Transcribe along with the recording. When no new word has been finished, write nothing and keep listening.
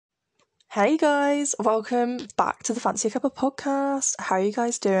Hey guys, welcome back to the Fancy a Cuppa podcast. How are you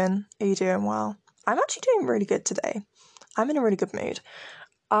guys doing? Are you doing well? I'm actually doing really good today. I'm in a really good mood.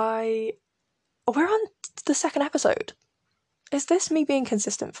 We're on the second episode. Is this me being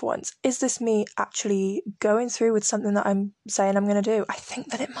consistent for once? Is this me actually going through with something that I'm saying I'm going to do? I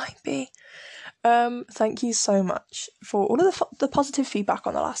think that it might be. Thank you so much for all of the positive feedback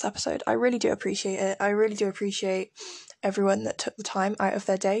on the last episode. I really do appreciate it. I really do appreciate everyone that took the time out of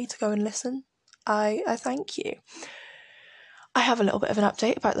their day to go and listen. I thank you. I have a little bit of an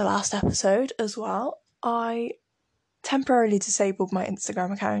update about the last episode as well. I temporarily disabled my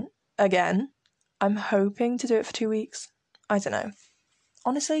Instagram account again. I'm hoping to do it for 2 weeks. I don't know.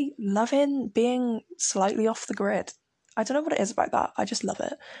 Honestly, loving being slightly off the grid. I don't know what it is about that. I just love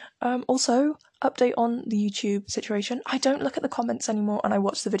it. Also, update on the YouTube situation. I don't look at the comments anymore and I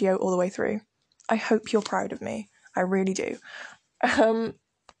watch the video all the way through. I hope you're proud of me. I really do.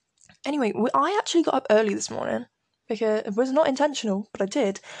 Anyway, I actually got up early this morning because it was not intentional, but I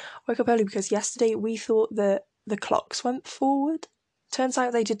did. Woke up early because yesterday we thought that the clocks went forward. Turns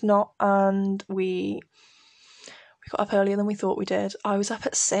out they did not, and we got up earlier than we thought we did. I was up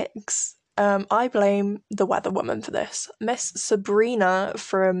at 6. I blame the weather woman for this. Miss Sabrina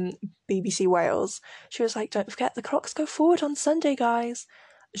from BBC Wales. She was like, "Don't forget the clocks go forward on Sunday, guys."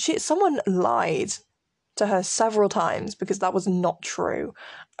 Someone lied to her several times because that was not true.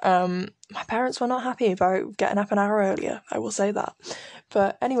 My parents were not happy about getting up an hour earlier, I will say that.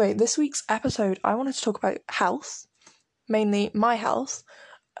 But anyway, this week's episode, I wanted to talk about health, mainly my health.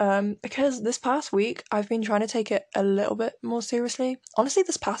 Because this past week I've been trying to take it a little bit more seriously. Honestly,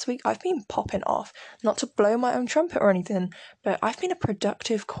 this past week I've been popping off. Not to blow my own trumpet or anything, but I've been a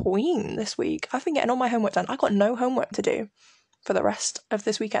productive queen this week. I've been getting all my homework done. I got no homework to do for the rest of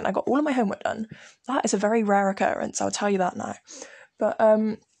this weekend. I got all of my homework done. That is a very rare occurrence, I'll tell you that now. But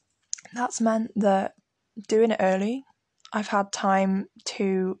that's meant that doing it early, I've had time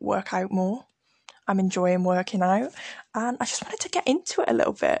to work out more. I'm enjoying working out, and I just wanted to get into it a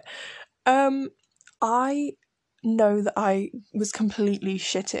little bit. I know that I was completely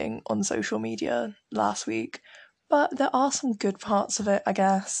shitting on social media last week, but there are some good parts of it, I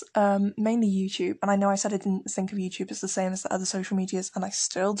guess, mainly YouTube. And I know I said I didn't think of YouTube as the same as the other social medias, and I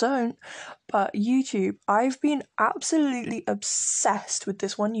still don't. But YouTube, I've been absolutely obsessed with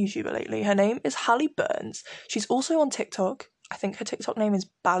this one YouTuber lately. Her name is Hallie Burns. She's also on TikTok. I think her TikTok name is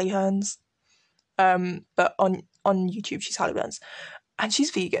Ballyherns. But on YouTube, she's Hallie Burns. And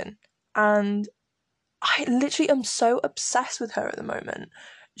she's vegan. And I literally am so obsessed with her at the moment.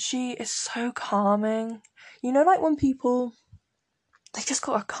 She is so calming. You know, like when people, they just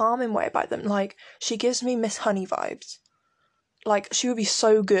got a calming way about them. Like, she gives me Miss Honey vibes. Like, she would be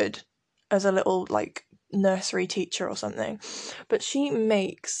so good as a little, like, nursery teacher or something. But she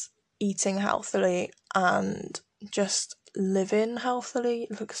makes eating healthily and just living healthily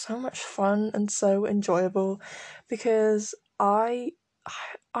look so much fun and so enjoyable, because I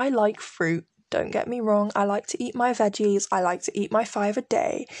like fruit. Don't get me wrong, I like to eat my veggies, I like to eat my 5 a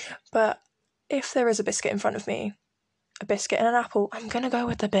day, but if there is a biscuit in front of me, a biscuit and an apple, I'm gonna go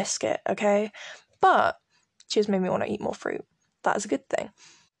with the biscuit, okay? But she has made me want to eat more fruit. That is a good thing.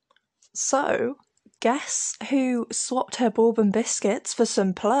 So, guess who swapped her bourbon biscuits for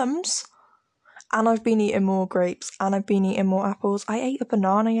some plums? And I've been eating more grapes, and I've been eating more apples. I ate a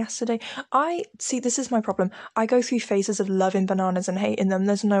banana yesterday. This is my problem. I go through phases of loving bananas and hating them.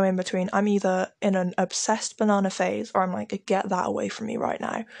 There's no in between. I'm either in an obsessed banana phase, or I'm like, get that away from me right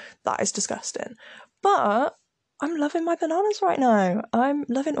now. That is disgusting. But I'm loving my bananas right now. I'm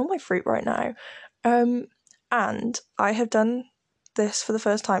loving all my fruit right now. And I have done this for the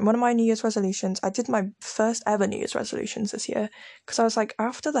first time. One of my New Year's resolutions, I did my first ever New Year's resolutions this year, because I was like,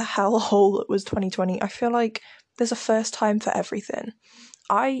 after the hellhole that was 2020, I feel like there's a first time for everything.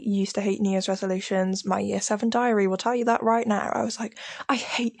 I used to hate New Year's resolutions. My Year 7 diary will tell you that right now. I was like, I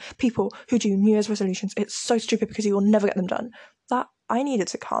hate people who do New Year's resolutions. It's so stupid because you will never get them done. That I needed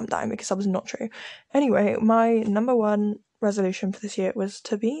to calm down, because that was not true. Anyway, my number one resolution for this year was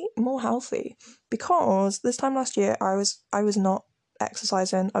to be more healthy, because this time last year I was not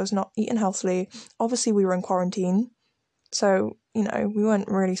exercising, I was not eating healthily. Obviously we were in quarantine, so we weren't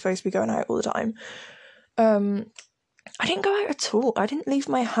really supposed to be going out all the time. I didn't go out at all. I didn't leave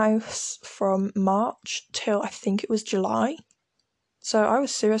my house from March till I think it was July. So I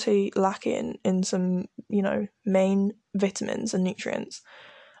was seriously lacking in some, main vitamins and nutrients.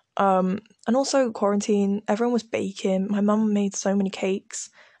 And also quarantine, everyone was baking. My mum made so many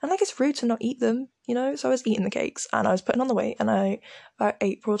cakes, and it's rude to not eat them, so I was eating the cakes and I was putting on the weight, and about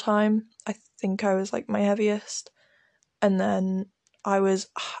April time, I think I was like my heaviest, and then I was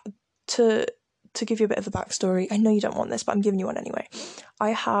to give you a bit of a backstory, I know you don't want this, but I'm giving you one anyway.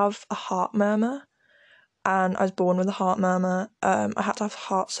 I have a heart murmur, and I was born with a heart murmur. I had to have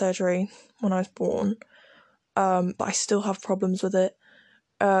heart surgery when I was born, but I still have problems with it.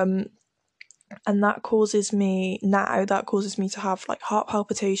 And that causes me to have like heart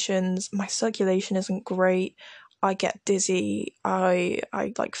palpitations. My circulation isn't great. I get dizzy. I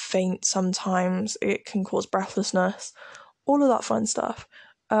like faint sometimes. It can cause breathlessness, all of that fun stuff.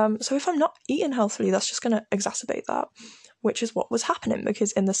 So if I'm not eating healthily, that's just going to exacerbate that, which is what was happening,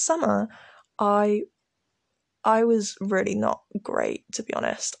 because in the summer, I was really not great, to be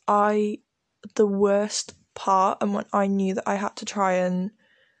honest. The worst part, and when I knew that I had to try and,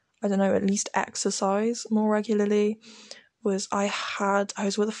 I don't know, at least exercise more regularly, was I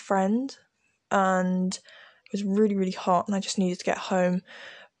was with a friend, and it was really, really hot, and I just needed to get home,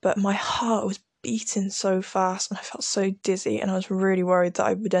 but my heart was beating so fast, and I felt so dizzy, and I was really worried that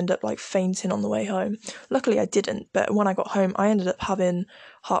I would end up like fainting on the way home. Luckily I didn't, but when I got home, I ended up having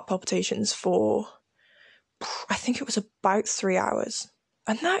heart palpitations for, I think it was about 3 hours,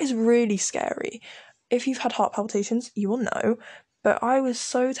 and that is really scary. If you've had heart palpitations, you will know. But I was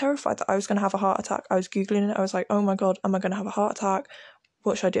so terrified that I was going to have a heart attack. I was Googling it. I was like, oh my God, am I going to have a heart attack?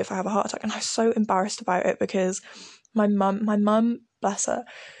 What should I do if I have a heart attack? And I was so embarrassed about it, because my mum, bless her,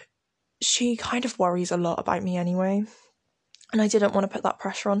 she kind of worries a lot about me anyway. And I didn't want to put that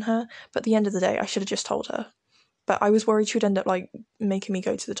pressure on her. But at the end of the day, I should have just told her. But I was worried she would end up like making me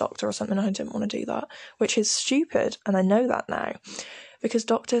go to the doctor or something. I didn't want to do that, which is stupid. And I know that now. Because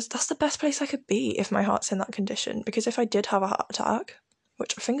doctors, that's the best place I could be if my heart's in that condition. Because if I did have a heart attack,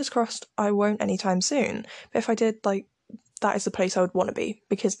 which fingers crossed I won't anytime soon, but if I did, like, that is the place I would want to be,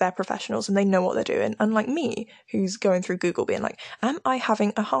 because they're professionals and they know what they're doing. Unlike me, who's going through Google being like, am I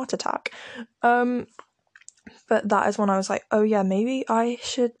having a heart attack? But that is when I was like, oh yeah, maybe I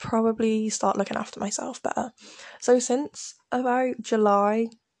should probably start looking after myself better. So since about July,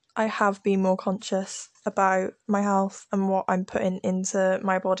 I have been more conscious about my health and what I'm putting into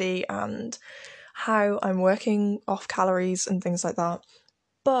my body and how I'm working off calories and things like that.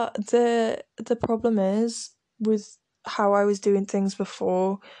 But the problem is, with how I was doing things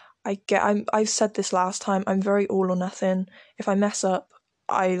before, I've said this last time, I'm very all or nothing. If I mess up,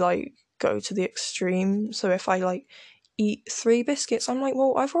 I like go to the extreme. So if I like eat 3 biscuits, I'm like,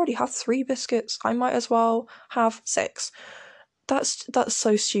 well, I've already had 3 biscuits, I might as well have 6. That's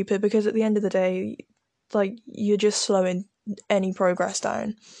so stupid, because at the end of the day, like, you're just slowing any progress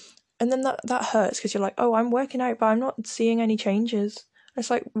down. And then that hurts, because you're like, oh, I'm working out, but I'm not seeing any changes. It's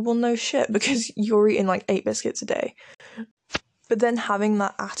like, well, no shit, because you're eating like 8 biscuits a day. But then having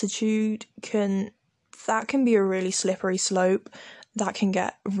that attitude can be a really slippery slope. That can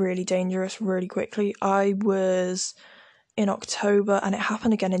get really dangerous really quickly. I was in October, and it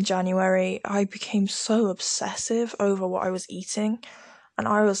happened again in January. I became so obsessive over what I was eating, and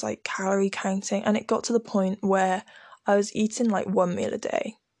I was like calorie counting, and it got to the point where I was eating like 1 meal a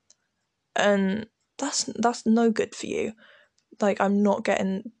day, and that's no good for you. Like, I'm not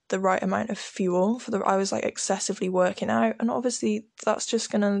getting the right amount of fuel I was like excessively working out, and obviously that's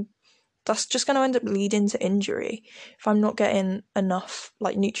just gonna end up leading to injury. If I'm not getting enough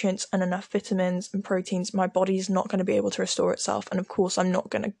like nutrients and enough vitamins and proteins, my body's not going to be able to restore itself, and of course I'm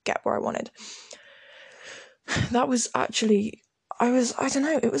not going to get where I wanted. That was actually, I don't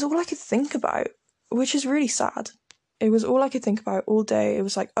know, it was all I could think about, which is really sad. It was all I could think about all day. It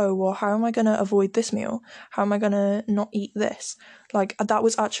was like, oh, well, how am I going to avoid this meal? How am I going to not eat this? Like, that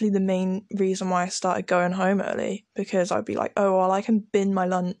was actually the main reason why I started going home early, because I'd be like, oh, well, I can bin my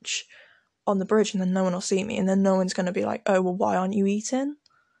lunch on the bridge and then no one will see me, and then no one's going to be like, oh, well, why aren't you eating?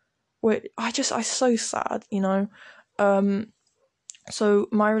 Which I'm so sad, you know? So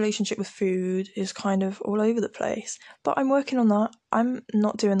my relationship with food is kind of all over the place, but I'm working on that. I'm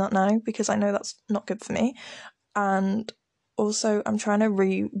not doing that now, because I know that's not good for me. And also I'm trying to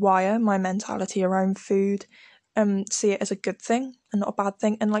rewire my mentality around food and see it as a good thing and not a bad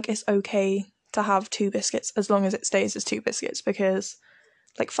thing, and like, it's okay to have 2 biscuits as long as it stays as 2 biscuits, because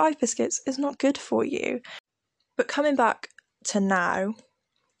like 5 biscuits is not good for you. But coming back to now,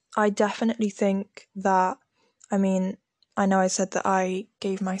 I definitely think that, I mean, I know I said that I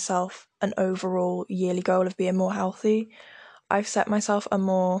gave myself an overall yearly goal of being more healthy. I've set myself a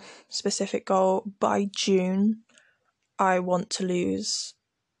more specific goal. By June, I'm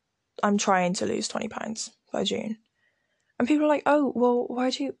trying to lose 20 pounds by June. And people are like, oh, well, why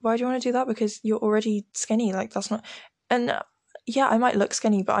do you want to do that? Because you're already skinny. Like, that's not, and yeah, I might look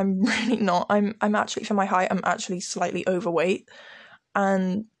skinny, but I'm really not. I'm actually, for my height, I'm actually slightly overweight,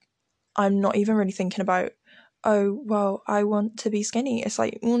 and I'm not even really thinking about oh, well, I want to be skinny. It's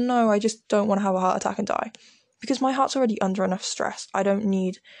like, well, no, I just don't want to have a heart attack and die. Because my heart's already under enough stress. I don't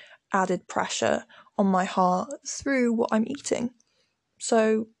need added pressure on my heart through what I'm eating.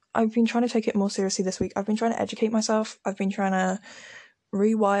 So I've been trying to take it more seriously this week. I've been trying to educate myself. I've been trying to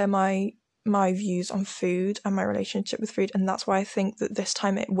rewire my views on food and my relationship with food, and that's why I think that this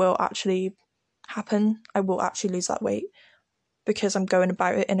time it will actually happen. I will actually lose that weight because I'm going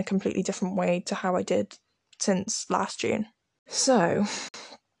about it in a completely different way to how I did since last June. So,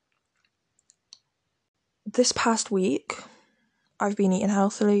 this past week, I've been eating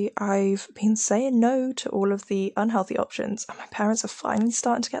healthily. I've been saying no to all of the unhealthy options, and my parents are finally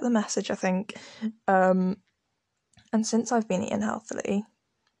starting to get the message, I think. And since I've been eating healthily,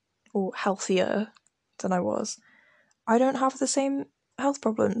 or healthier than I was, I don't have the same health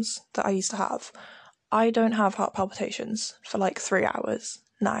problems that I used to have. I don't have heart palpitations for like 3 hours.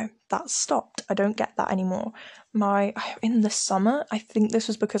 No, that's stopped. I don't get that anymore. In the summer, I think this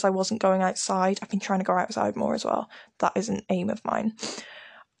was because I wasn't going outside. I've been trying to go outside more as well. That is an aim of mine.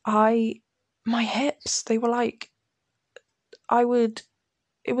 My hips, they were like, they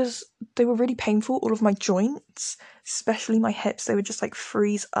were really painful. All of my joints, especially my hips, they would just like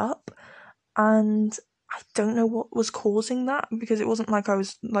freeze up. And I don't know what was causing that, because it wasn't like I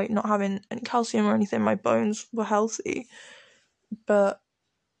was like not having any calcium or anything. My bones were healthy, but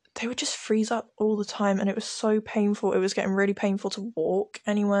they would just freeze up all the time, and it was so painful. It was getting really painful to walk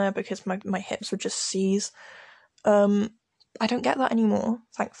anywhere because my hips would just seize. I don't get that anymore,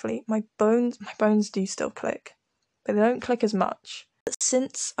 thankfully. My bones do still click, but they don't click as much. But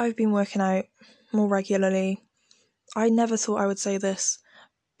since I've been working out more regularly, I never thought I would say this,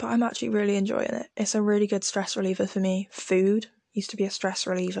 but I'm actually really enjoying it. It's a really good stress reliever for me. Food used to be a stress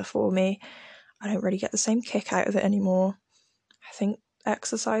reliever for me. I don't really get the same kick out of it anymore. I think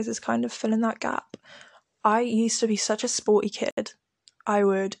exercise is kind of filling that gap. I used to be such a sporty kid. I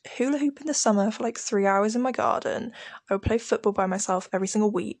would hula hoop in the summer for like 3 hours in my garden. I would play football by myself every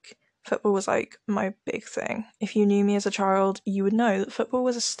single week. Football was like my big thing. If you knew me as a child, you would know that football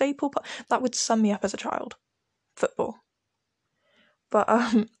was a staple. That would sum me up as a child. Football. But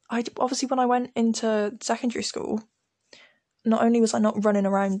I obviously, when I went into secondary school, not only was I not running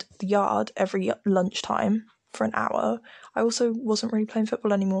around the yard every lunchtime for an hour, I also wasn't really playing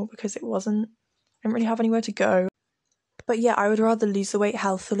football anymore because I didn't really have anywhere to go. But yeah, I would rather lose the weight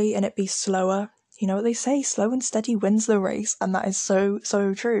healthily and it be slower. You know what they say, slow and steady wins the race, and that is so,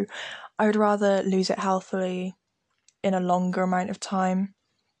 so true. I would rather lose it healthily in a longer amount of time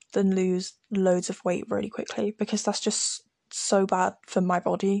than lose loads of weight really quickly, because that's just so bad for my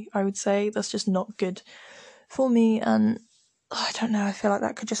body, I would say. That's just not good for me, and I don't know, I feel like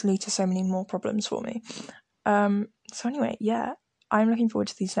that could just lead to so many more problems for me. So anyway, yeah, I'm looking forward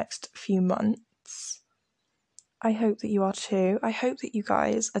to these next few months. I hope that you are too. I hope that you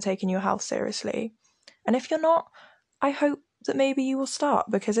guys are taking your health seriously. And if you're not, I hope that maybe you will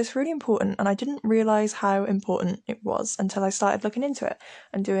start, because it's really important, and I didn't realise how important it was until I started looking into it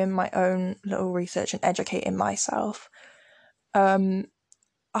and doing my own little research and educating myself. I'm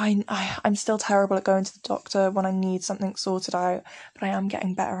still terrible at going to the doctor when I need something sorted out, but I am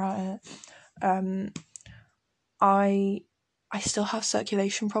getting better at it. I still have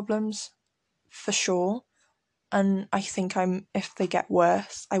circulation problems, for sure, and I think if they get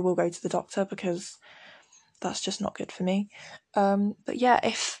worse, I will go to the doctor, because that's just not good for me. But yeah,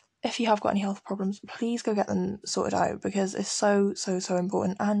 if you have got any health problems, please go get them sorted out, because it's so, so, so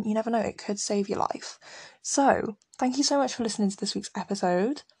important, and you never know, it could save your life. So, thank you so much for listening to this week's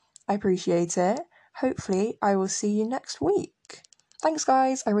episode. I appreciate it. Hopefully, I will see you next week. Thanks,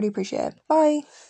 guys. I really appreciate it. Bye.